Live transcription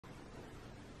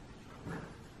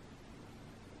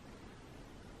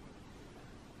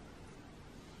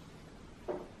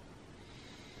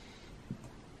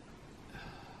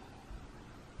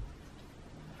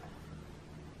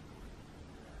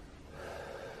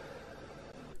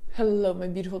Hello my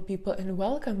beautiful people and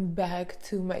welcome back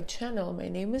to my channel. My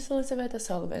name is Elizaveta S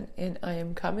and I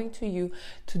am coming to you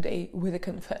today with a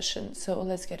confession. So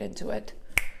let's get into it.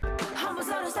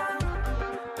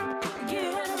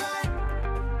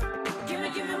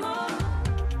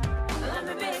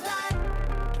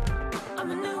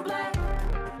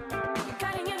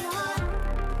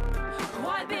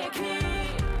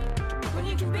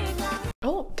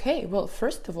 Okay, well,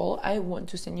 first of all, I want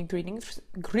to send you greetings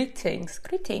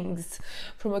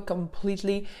from a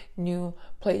completely new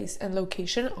place and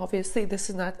location. Obviously, this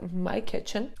is not my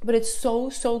kitchen, but it's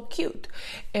so cute.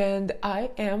 And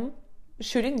I am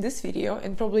shooting this video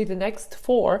and probably the next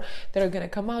 4 that are gonna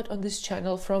come out on this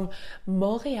channel from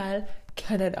Montreal,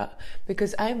 Canada,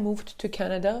 because I moved to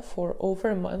Canada for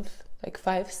over a month, like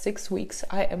 5-6 weeks.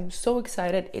 I am so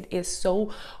excited. It is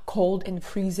so cold and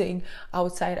freezing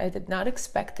outside. I did not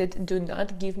expect it. Do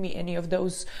not give me any of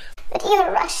those "But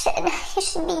you're Russian, you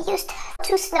should be used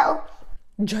to snow"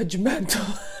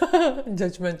 judgmental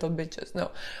judgmental bitches. No,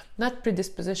 not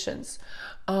predispositions.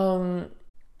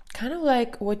 Kind of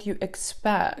like what you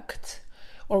expect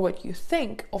or what you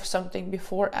think of something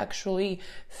before actually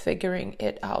figuring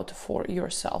it out for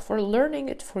yourself or learning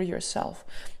it for yourself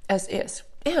as is.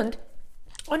 And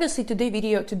honestly,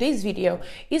 today's video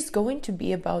is going to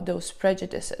be about those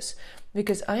prejudices,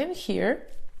 because I am here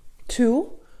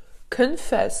to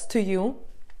confess to you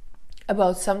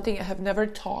about something I have never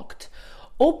talked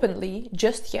openly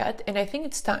just yet, and I think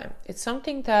it's time. It's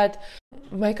something that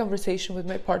my conversation with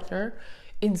my partner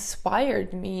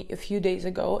inspired me a few days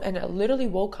ago, and I literally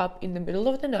woke up in the middle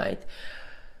of the night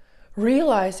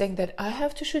realizing that I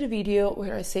have to shoot a video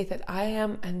where I say that I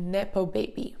am a NEPO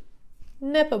baby.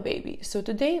 NEPO baby. So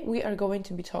today we are going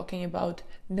to be talking about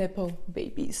NEPO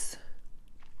babies.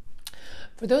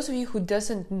 For those of you who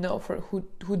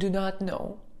who do not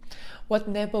know what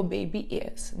NEPO baby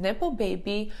is, NEPO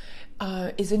baby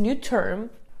is a new term.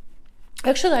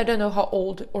 Actually, I don't know how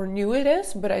old or new it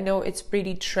is, but I know it's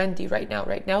pretty trendy right now.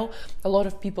 Right now, a lot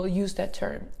of people use that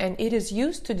term, and it is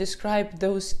used to describe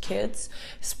those kids,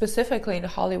 specifically in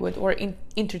Hollywood or in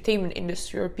entertainment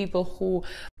industry, or people who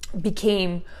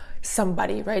became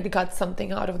somebody, right? They got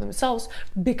something out of themselves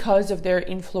because of their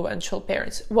influential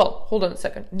parents. Well, hold on a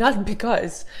second. Not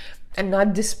because and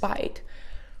not despite.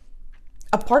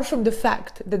 Apart from the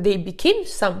fact that they became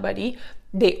somebody,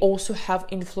 they also have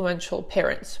influential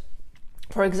parents.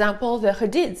 For example, the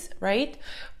Hadids, right?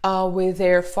 With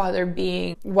their father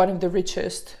being one of the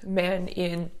richest men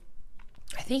in,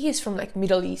 I think he's from like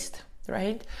Middle East,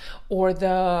 right? Or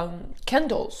the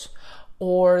Kendalls,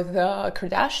 or the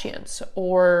Kardashians,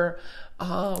 or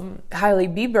Hailey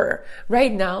Bieber.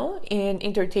 Right now in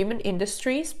entertainment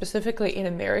industry, specifically in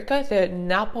America, the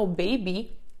NEPO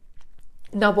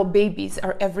babies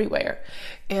are everywhere.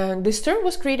 And this term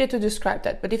was created to describe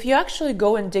that. But if you actually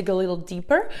go and dig a little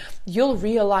deeper, you'll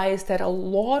realize that a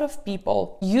lot of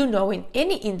people, in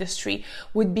any industry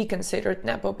would be considered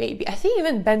NEPO baby. I think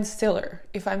even Ben Stiller,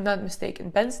 if I'm not mistaken.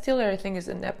 Ben Stiller, I think, is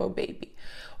a NEPO baby.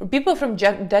 Or people from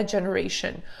that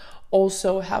generation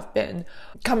also have been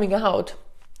coming out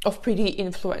of pretty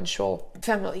influential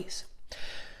families.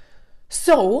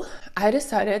 So I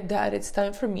decided that it's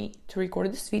time for me to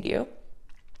record this video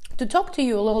to talk to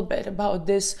you a little bit about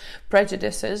these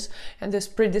prejudices and this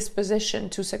predisposition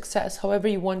to success, however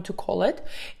you want to call it,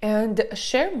 and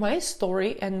share my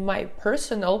story and my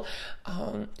personal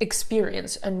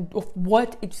experience and of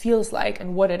what it feels like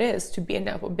and what it is to be a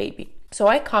NEPO baby. So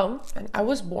I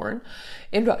was born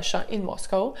in Russia, in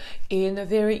Moscow, in a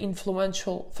very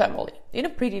influential family, in a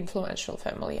pretty influential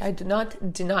family. I do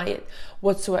not deny it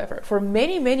whatsoever. For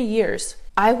many years,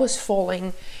 I was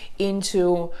falling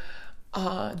into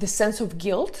the sense of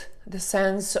guilt, the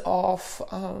sense of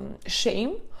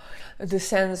shame, the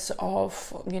sense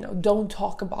of, don't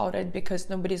talk about it because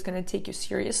nobody's going to take you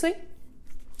seriously.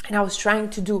 And I was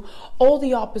trying to do all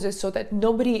the opposite so that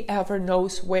nobody ever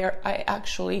knows where I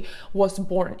actually was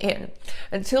born in.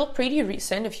 Until pretty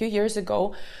recent, a few years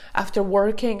ago, after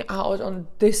working out on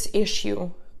this issue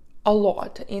a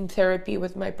lot in therapy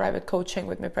with my private coaching,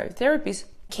 with my private therapies,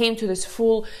 came to this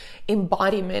full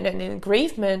embodiment and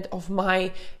engravement of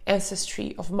my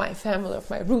ancestry, of my family, of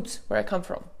my roots, where I come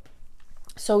from.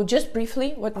 So just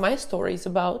briefly, what my story is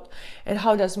about and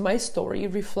how does my story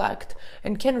reflect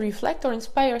and can reflect or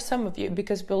inspire some of you,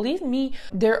 because believe me,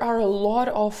 there are a lot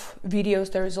of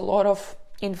videos, there is a lot of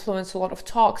influence, a lot of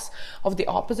talks of the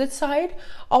opposite side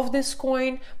of this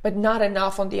coin, but not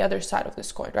enough on the other side of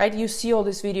this coin, right? You see all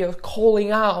these videos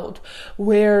calling out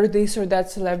where this or that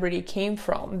celebrity came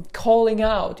from, calling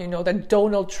out, that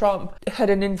Donald Trump had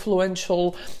an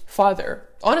influential father.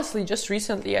 Honestly, just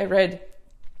recently I read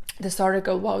this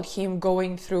article about him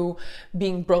going through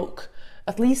being broke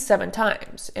at least 7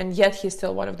 times, and yet he's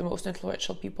still one of the most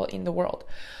influential people in the world.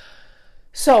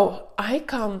 So I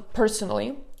come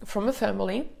personally from a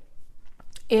family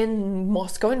in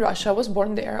Moscow in Russia. I was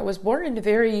born there. I was born in a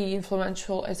very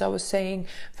influential, as I was saying,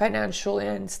 financial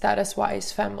and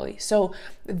status-wise family. So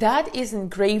that is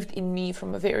engraved in me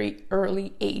from a very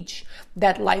early age.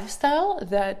 That lifestyle,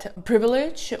 that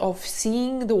privilege of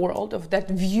seeing the world, of that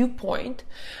viewpoint.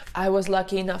 I was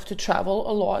lucky enough to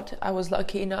travel a lot. I was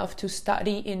lucky enough to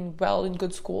study in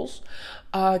good schools,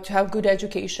 to have good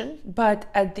education. But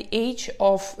at the age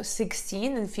of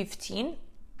 16 and 15,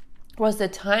 was the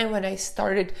time when I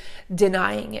started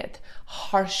denying it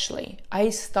harshly. I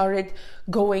started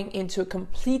going into a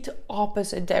complete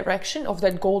opposite direction of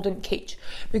that golden cage,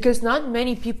 because not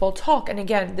many people talk, and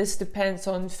again, this depends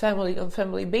on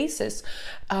family basis,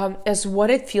 as what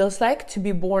it feels like to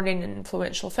be born in an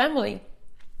influential family.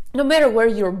 No matter where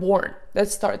you're born,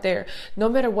 let's start there. No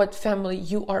matter what family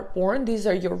you are born, these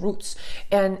are your roots.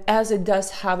 And as it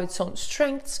does have its own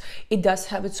strengths, it does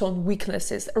have its own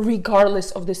weaknesses,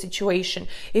 regardless of the situation.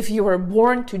 If you were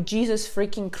born to Jesus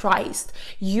freaking Christ,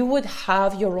 you would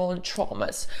have your own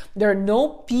traumas. There are no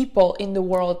people in the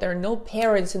world, there are no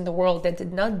parents in the world that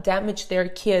did not damage their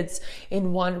kids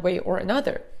in one way or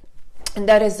another. And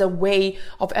that is a way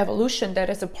of evolution, that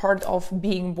is a part of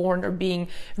being born or being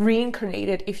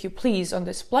reincarnated, if you please, on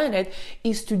this planet,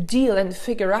 is to deal and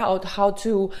figure out how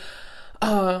to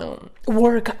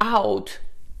work out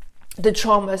the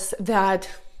traumas that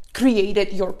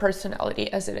created your personality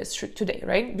as it is today,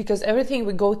 right? Because everything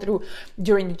we go through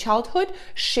during childhood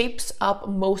shapes up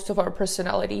most of our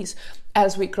personalities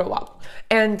as we grow up.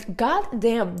 And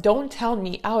goddamn, don't tell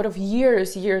me, out of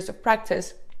years of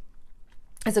practice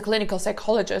as a clinical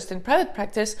psychologist in private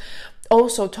practice,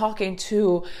 also talking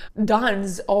to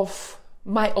tons of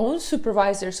my own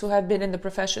supervisors who have been in the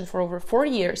profession for over 40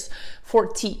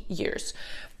 years.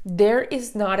 There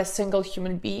is not a single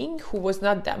human being who was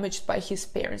not damaged by his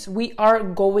parents. We are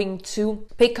going to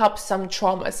pick up some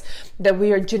traumas that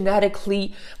we are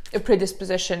genetically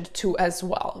predispositioned to as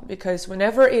well, because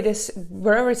wherever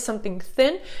it's something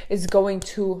thin, it's going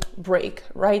to break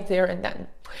right there and then.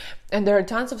 And there are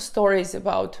tons of stories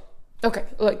about, okay,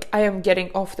 like I am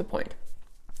getting off the point.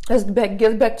 Let's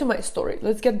get back to my story.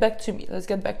 Let's get back to me. Let's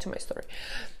get back to my story.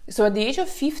 So at the age of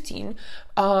 15,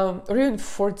 or even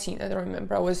 14, I don't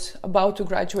remember, I was about to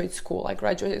graduate school. I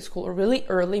graduated school really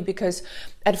early because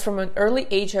from an early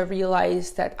age, I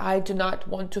realized that I do not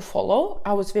want to follow.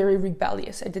 I was very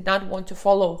rebellious. I did not want to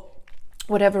follow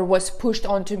whatever was pushed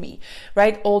onto me,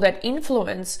 right? All that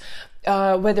influence,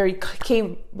 whether it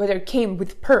came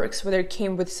with perks, whether it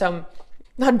came with some,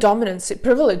 not dominance,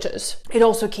 privileges, it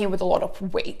also came with a lot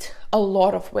of weight.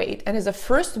 And as a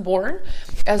firstborn,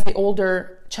 as the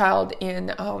older child in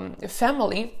a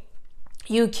family,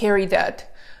 you carry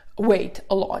that weight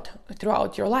a lot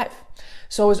throughout your life.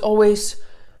 So I was always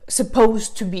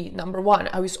supposed to be number one.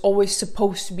 I was always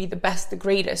supposed to be the best, the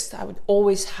greatest. I would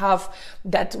always have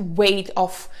that weight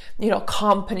of,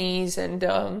 companies and,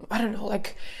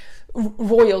 like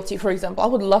royalty, for example. I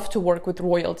would love to work with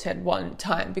royalty at one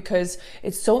time, because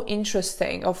it's so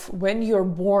interesting of when you're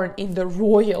born in the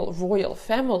royal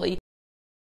family.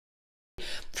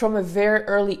 From a very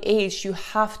early age, you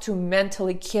have to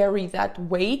mentally carry that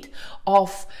weight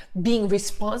of being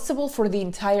responsible for the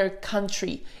entire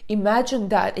country. Imagine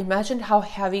that. Imagine how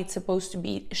heavy it's supposed to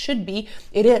be,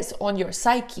 it is on your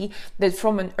psyche, that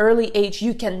from an early age,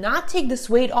 you cannot take this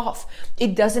weight off.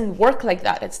 It doesn't work like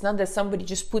that. It's not that somebody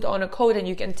just put on a coat and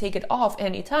you can take it off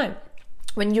anytime.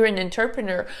 When you're an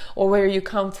entrepreneur, or where you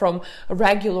come from a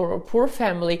regular or poor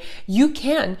family, you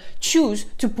can choose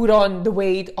to put on the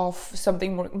weight of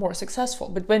something more successful.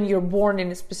 But when you're born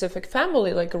in a specific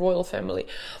family, like a royal family,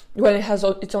 when it has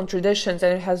its own traditions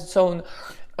and it has its own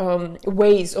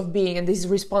ways of being, and these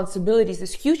responsibilities,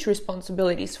 these huge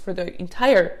responsibilities for the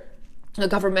entire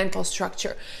governmental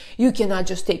structure, you cannot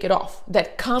just take it off.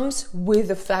 That comes with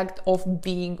the fact of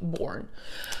being born.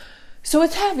 So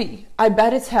it's heavy. I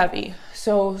bet it's heavy.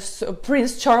 So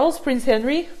Prince Charles, Prince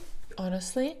Henry.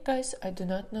 Honestly, guys, I do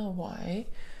not know why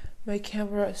my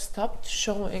camera stopped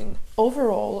showing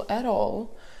overall at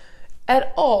all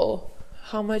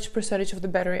how much percentage of the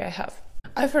battery I have.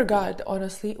 I forgot,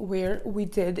 honestly, where we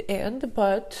did end,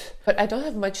 but I don't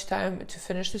have much time to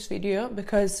finish this video,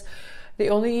 because the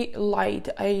only light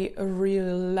I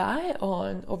rely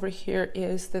on over here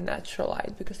is the natural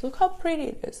light, because look how pretty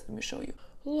it is. Let me show you.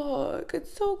 Look,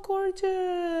 it's so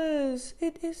gorgeous.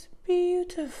 It is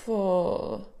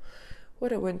beautiful.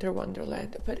 What a winter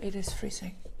wonderland, but it is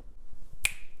freezing.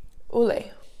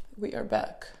 Ole, we are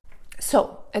back.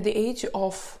 So at the age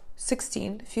of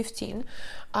 16, 15,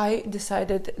 I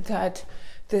decided that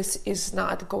this is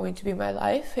not going to be my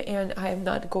life, and I am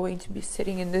not going to be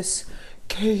sitting in this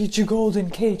cage, golden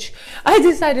cage. I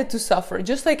decided to suffer,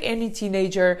 just like any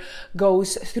teenager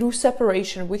goes through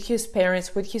separation with his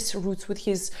parents, with his roots, with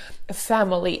his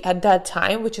family at that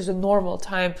time, which is a normal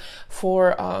time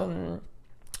for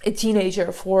a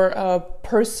teenager, for a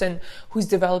person who's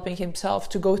developing himself,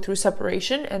 to go through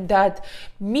separation. And that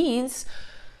means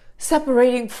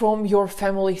separating from your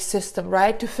family system,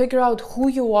 right? To figure out who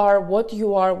you are, what you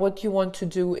want to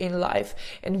do in life,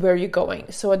 and where you're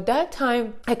going. So at that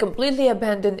time, I completely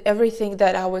abandoned everything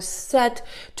that I was set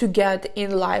to get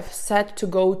in life, set to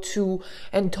go to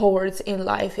and towards in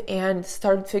life, and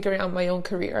started figuring out my own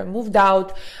career. I moved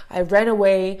out, I ran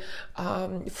away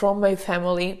from my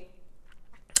family.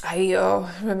 I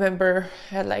remember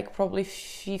at like probably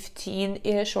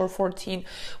 15-ish or 14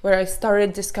 where I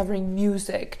started discovering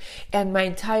music, and my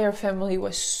entire family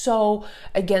was so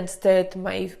against it.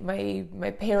 My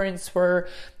parents were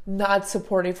not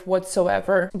supportive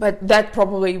whatsoever, but that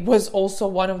probably was also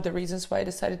one of the reasons why I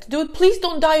decided to do it. Please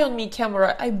don't die on me,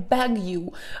 camera. I beg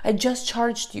you. I just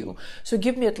charged you. So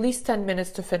give me at least 10 minutes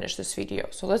to finish this video.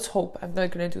 So let's hope I'm not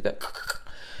gonna do that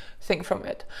thing from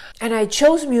it. And I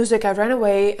chose music, I ran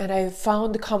away, and I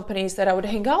found companies that I would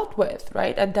hang out with,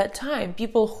 right? At that time,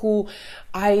 people who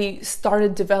I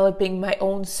started developing my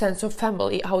own sense of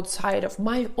family outside of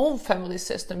my own family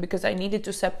system, because I needed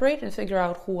to separate and figure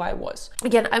out who I was.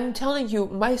 Again, I'm telling you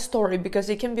my story because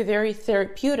it can be very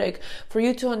therapeutic for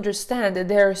you to understand that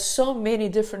there are so many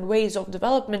different ways of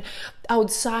development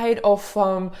outside of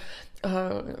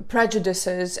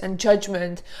prejudices and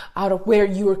judgment out of where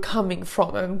you are coming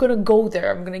from. I'm gonna go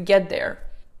there, I'm gonna get there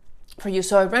for you.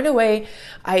 So I ran away,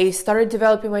 I started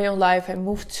developing my own life, I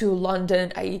moved to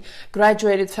London, I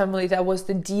graduated family. That was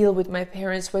the deal with my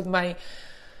parents, with my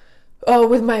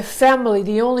family.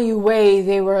 The only way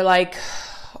they were like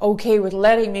okay with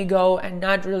letting me go and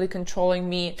not really controlling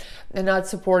me and not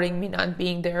supporting me, not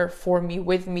being there for me,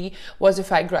 with me, was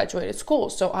if I graduated school.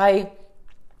 So I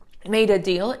made a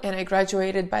deal and I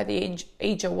graduated by the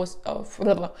age of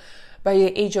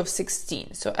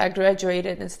 16. So I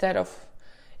graduated instead of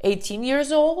 18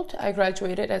 years old. I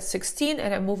graduated at 16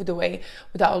 and I moved away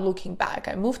without looking back.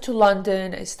 I moved to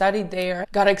London, I studied there,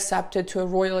 got accepted to a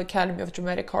Royal Academy of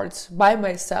Dramatic Arts by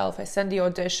myself. I sent the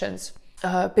auditions,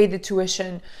 paid the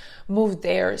tuition, moved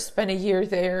there, spent a year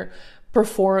there,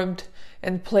 performed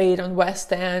and played on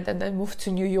West End, and then moved to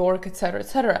New York, etc.,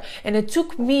 etc. And it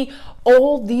took me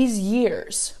all these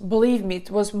years, believe me,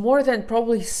 it was more than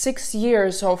probably 6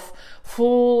 years of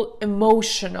full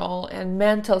emotional and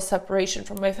mental separation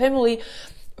from my family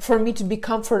for me to be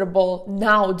comfortable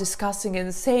now discussing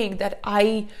and saying that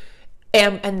I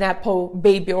am a NEPO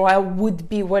baby, or I would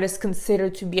be what is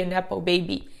considered to be a NEPO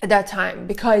baby at that time,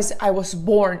 because I was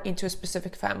born into a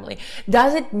specific family.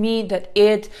 Does it mean that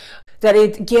it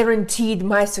guaranteed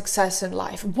my success in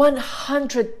life?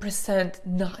 100%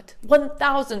 not.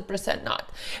 1000% not.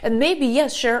 And maybe,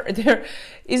 yes, sure, there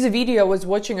is a video I was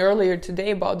watching earlier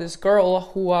today about this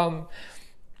girl who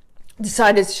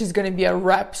decided she's going to be a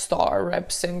rap star,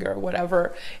 rap singer,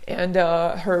 whatever, and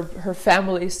her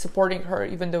family is supporting her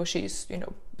even though she's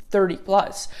 30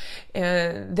 plus.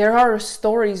 And there are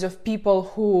stories of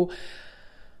people who,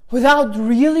 without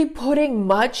really putting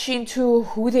much into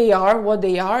who they are, what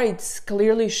they are, it's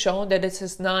clearly shown that they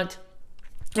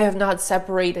have not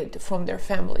separated from their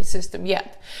family system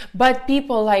yet. But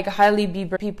people like Hailey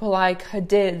Bieber, people like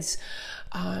Hadid's,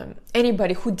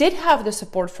 anybody who did have the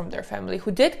support from their family,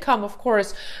 who did come, of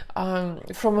course,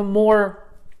 from a more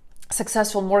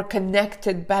successful, more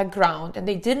connected background, and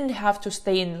they didn't have to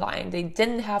stay in line, they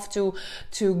didn't have to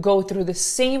go through the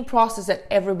same process that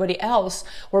everybody else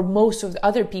or most of the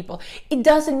other people. It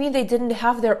doesn't mean they didn't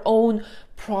have their own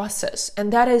process,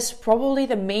 and that is probably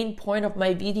the main point of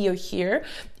my video here,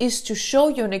 is to show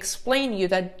you and explain you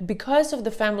that because of the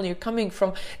family you're coming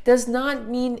from does not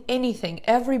mean anything.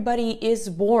 Everybody is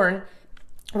born,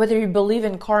 whether you believe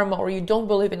in karma or you don't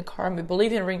believe in karma,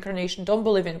 believe in reincarnation, don't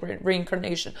believe in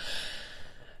reincarnation,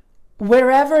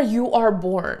 wherever you are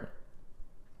born,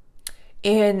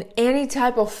 in any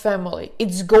type of family,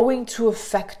 it's going to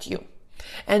affect you.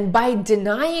 And by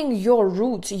denying your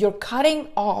roots, you're cutting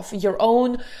off your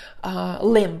own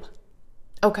limb,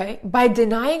 okay? By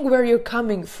denying where you're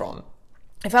coming from.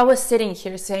 If I was sitting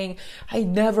here saying, I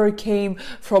never came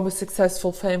from a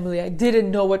successful family, I didn't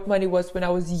know what money was when I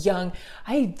was young,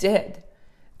 I did.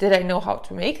 Did I know how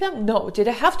to make them? No. Did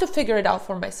I have to figure it out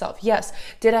for myself? Yes.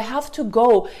 Did I have to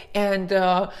go and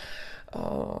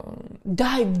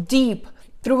dive deep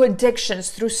through addictions,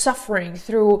 through suffering,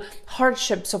 through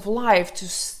hardships of life,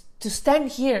 to stand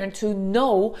here and to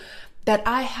know that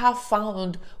I have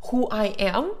found who I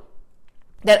am,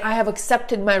 that I have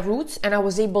accepted my roots and I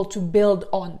was able to build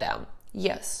on them.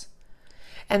 Yes.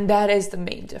 And that is the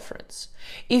main difference.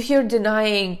 If you're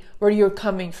denying where you're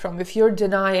coming from, if you're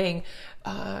denying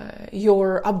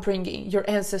your upbringing, your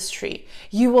ancestry,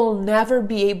 you will never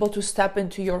be able to step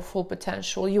into your full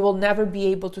potential. You will never be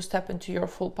able to step into your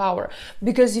full power.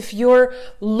 Because if you're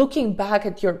looking back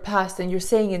at your past and you're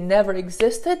saying it never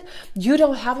existed, you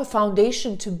don't have a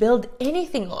foundation to build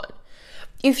anything on.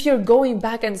 If you're going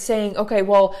back and saying, okay,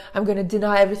 well, I'm going to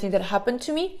deny everything that happened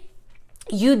to me,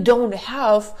 you don't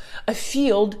have a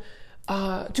field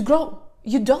to grow.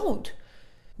 You don't.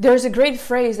 There's a great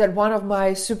phrase that one of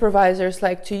my supervisors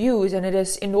like to use, and it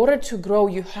is, in order to grow,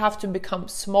 you have to become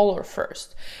smaller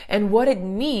first. And what it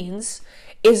means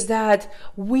is that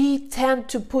we tend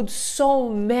to put so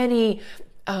many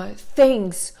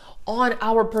things on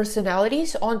our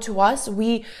personalities, onto us.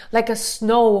 We, like a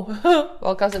snow,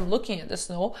 well, because I'm looking at the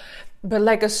snow, but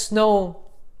like a snow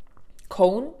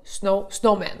cone,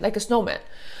 snowman, like a snowman.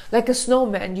 Like a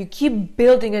snowman, you keep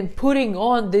building and putting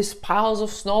on these piles of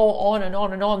snow on and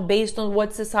on and on, based on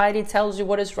what society tells you,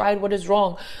 what is right, what is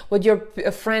wrong, what your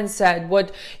friends said,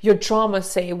 what your trauma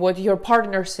say, what your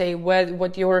partner say,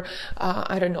 what your,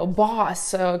 I don't know,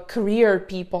 boss, career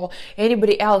people,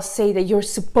 anybody else say that you're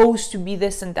supposed to be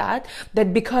this and that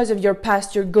because of your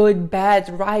past, you're good, bad,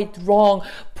 right, wrong,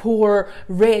 poor,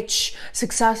 rich,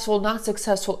 successful, not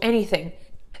successful, anything,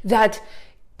 that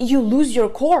you lose your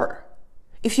core.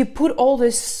 If you put all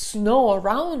this snow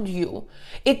around you,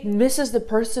 it misses the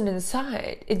person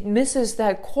inside. It misses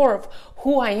that core of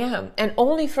who I am. And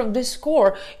only from this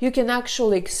core, you can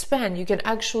actually expand. You can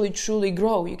actually truly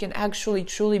grow. You can actually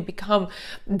truly become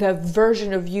the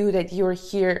version of you that you're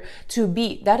here to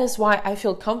be. That is why I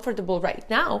feel comfortable right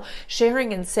now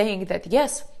sharing and saying that,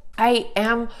 yes,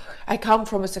 I come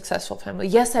from a successful family.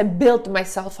 Yes, I built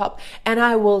myself up, and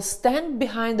I will stand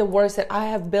behind the words that I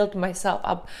have built myself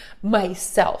up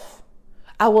myself.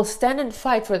 I will stand and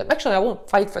fight for them. Actually, I won't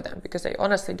fight for them because I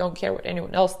honestly don't care what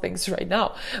anyone else thinks right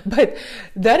now. But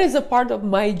that is a part of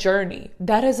my journey.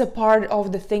 That is a part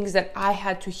of the things that I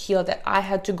had to heal, that I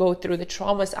had to go through, the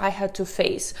traumas I had to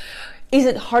face. Is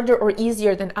it harder or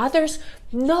easier than others?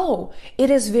 No, it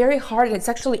is very hard. It's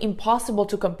actually impossible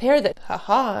to compare that.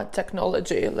 Haha,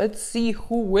 technology. Let's see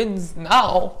who wins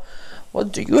now.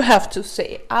 What do you have to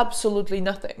say? Absolutely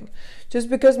nothing. Just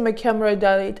because my camera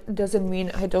died doesn't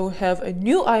mean I don't have a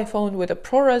new iPhone with a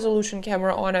pro resolution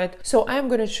camera on it. So I'm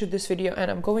going to shoot this video and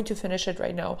I'm going to finish it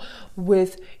right now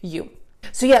with you.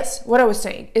 So yes, what I was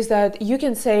saying is that you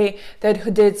can say that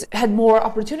Hudids had more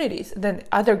opportunities than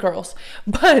other girls,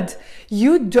 but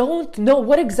you don't know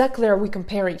what exactly are we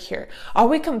comparing here. Are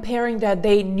we comparing that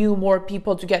they knew more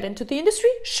people to get into the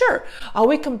industry? Sure. Are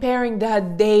we comparing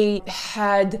that they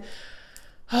had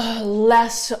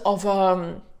less of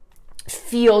a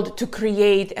field to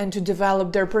create and to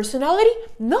develop their personality?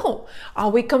 No. Are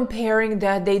we comparing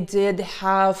that they did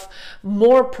have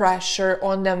more pressure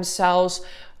on themselves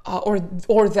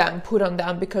or them put on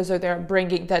them because of their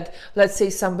upbringing, that, let's say,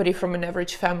 somebody from an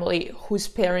average family whose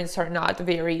parents are not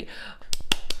very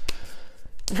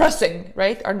pressing,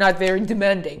 right, are not very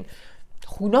demanding?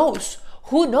 Who knows?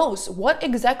 Who knows? What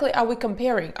exactly are we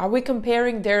comparing? Are we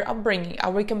comparing their upbringing?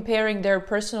 Are we comparing their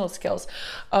personal skills,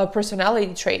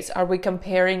 personality traits? Are we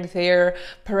comparing their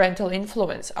parental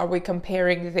influence? Are we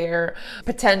comparing their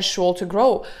potential to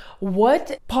grow?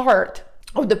 What part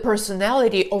of the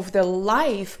personality of the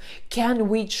life can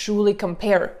we truly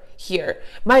compare here?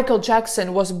 Michael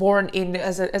Jackson was born in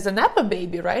as a NEPO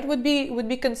baby, right? Would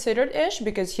be considered ish,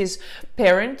 because his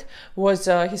parent was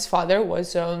his father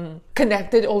was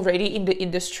connected already in the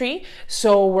industry.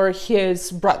 So were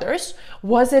his brothers.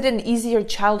 Was it an easier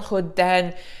childhood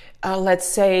than let's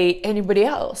say anybody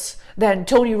else? Than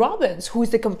Tony Robbins, who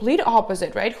is the complete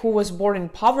opposite, right? Who was born in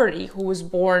poverty, who was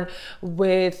born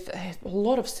with a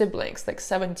lot of siblings, like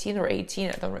 17 or 18,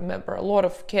 I don't remember, a lot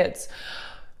of kids.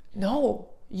 No,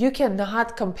 you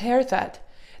cannot compare that.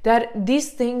 That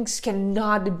these things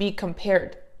cannot be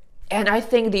compared. And I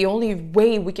think the only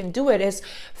way we can do it is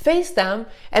face them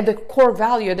at the core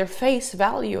value, their face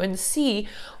value, and see,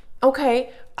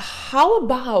 okay, how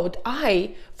about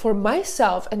I, for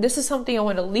myself, and this is something I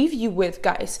want to leave you with,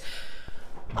 guys,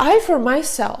 I, for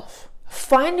myself,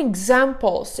 find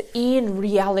examples in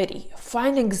reality,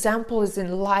 find examples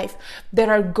in life that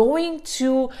are going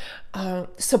to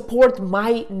support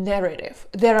my narrative,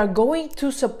 that are going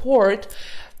to support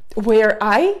where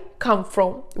I come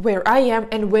from, where I am,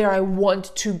 and where I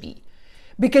want to be.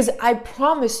 Because I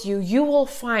promise you, you will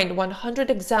find 100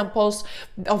 examples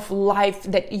of life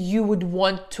that you would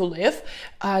want to live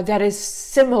that is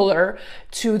similar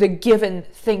to the given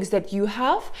things that you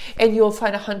have, and you'll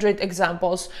find 100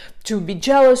 examples to be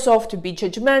jealous of, to be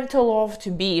judgmental of, to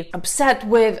be upset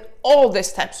with, all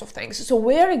these types of things. So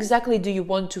where exactly do you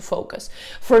want to focus?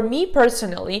 For me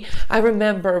personally, I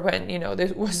remember when,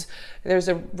 there's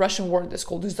a Russian word that's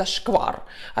called zashkvar.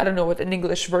 I don't know what an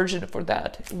English version for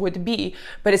that would be,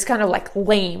 but it's kind of like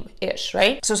lame-ish,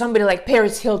 right? So somebody like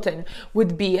Paris Hilton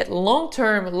would be at long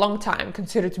time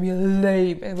considered to be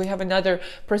lame. And we have another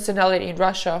personality in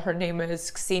Russia. Her name is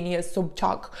Ksenia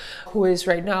Sobchak, who is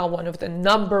right now one of the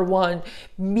 #1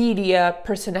 media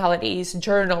personalities,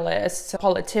 journalists,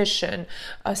 politician,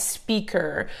 a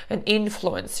speaker, an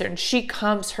influencer. And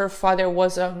her father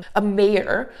was a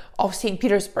mayor of St.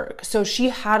 Petersburg. So she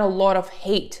had a lot of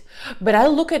hate. But I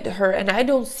look at her and I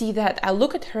don't see that. I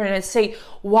look at her and I say,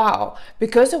 wow,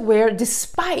 because of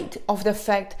despite of the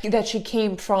fact that she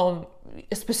came from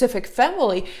a specific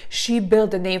family, she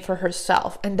built a name for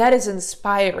herself. And that is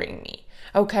inspiring me.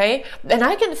 Okay, and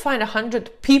I can find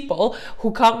 100 people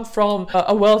who come from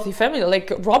a wealthy family, like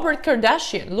Robert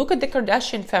Kardashian. Look at the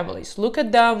Kardashian families. Look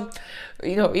at them,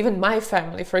 even my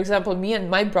family. For example, me and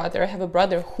my brother, I have a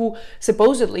brother who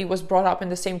supposedly was brought up in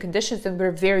the same conditions, and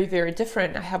we're very, very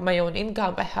different. I have my own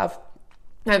income. I have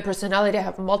my personality. I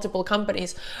have multiple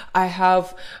companies. I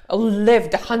have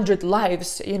lived 100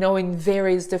 lives, in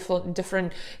various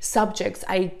different subjects.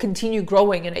 I continue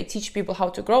growing and I teach people how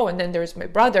to grow. And then there's my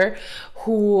brother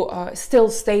who still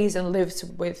stays and lives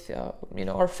with,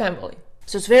 our family.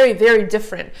 So it's very, very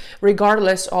different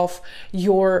regardless of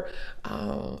your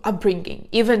upbringing,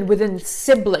 even within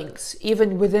siblings,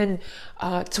 even within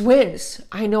twins.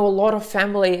 I know a lot of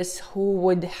families who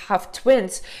would have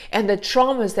twins, and the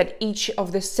traumas that each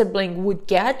of the sibling would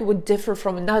get would differ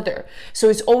from another. So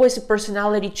it's always a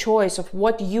personality choice of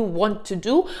what you want to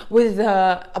do with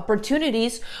the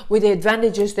opportunities, with the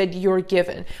advantages that you're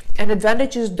given. And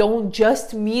advantages don't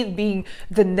just mean being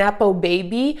the NEPO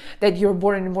baby, that you're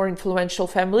born in a more influential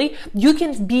family. You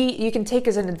can take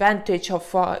as an advantage of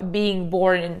being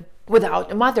born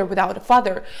without a mother, without a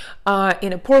father,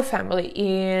 in a poor family,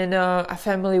 in a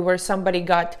family where somebody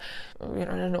got,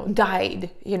 died,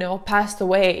 passed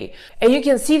away. And you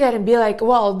can see that and be like,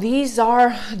 well, these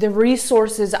are the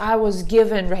resources I was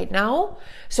given right now.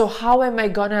 So how am I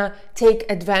gonna take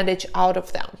advantage out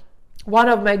of them? One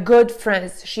of my good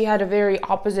friends, she had a very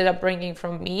opposite upbringing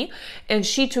from me, and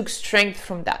she took strength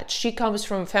from that. She comes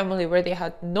from a family where they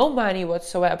had no money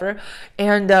whatsoever,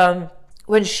 and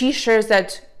when she shares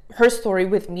her story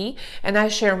with me and I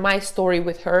share my story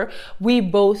with her, we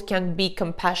both can be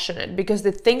compassionate, because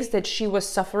the things that she was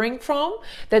suffering from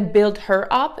that built her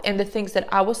up, and the things that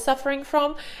I was suffering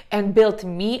from and built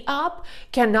me up,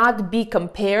 cannot be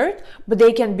compared, but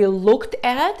they can be looked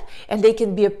at and they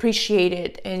can be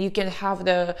appreciated, and you can have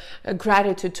the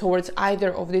gratitude towards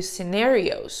either of these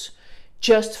scenarios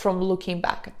just from looking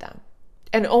back at them.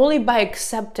 And only by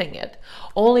accepting it,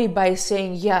 only by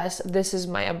saying, yes, this is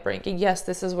my upbringing, yes,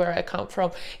 this is where I come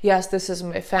from, yes, this is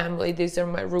my family, these are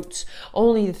my roots,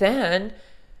 only then,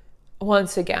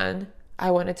 once again,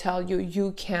 I want to tell you,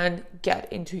 you can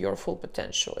get into your full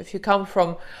potential. If you come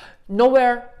from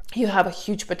nowhere, you have a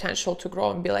huge potential to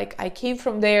grow and be like, I came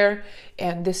from there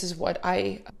and this is what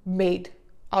I made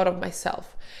out of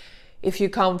myself. If you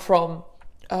come from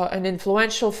an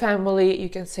influential family, you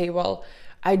can say, well,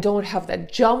 I don't have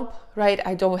that jump, right?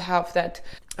 I don't have that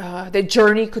the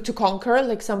journey to conquer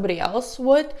like somebody else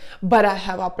would, but I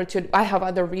have opportunity. I have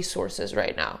other resources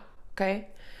right now. Okay,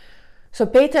 so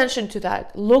pay attention to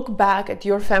that. Look back at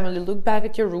your family, look back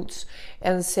at your roots,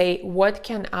 and say, what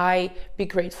can I be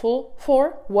grateful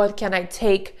for? What can I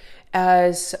take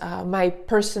as my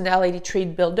personality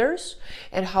trait builders,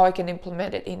 and how I can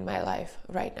implement it in my life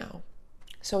right now?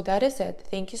 So that is it.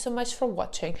 Thank you so much for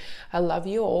watching. I love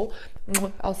you all.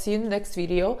 I'll see you in the next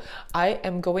video. I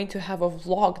am going to have a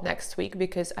vlog next week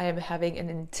because I am having an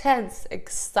intense,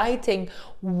 exciting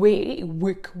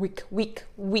week.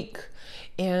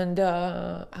 And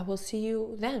I will see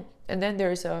you then. And then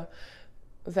there's a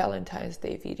Valentine's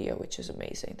Day video, which is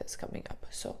amazing, that's coming up.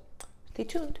 So stay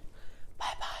tuned.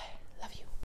 Bye-bye.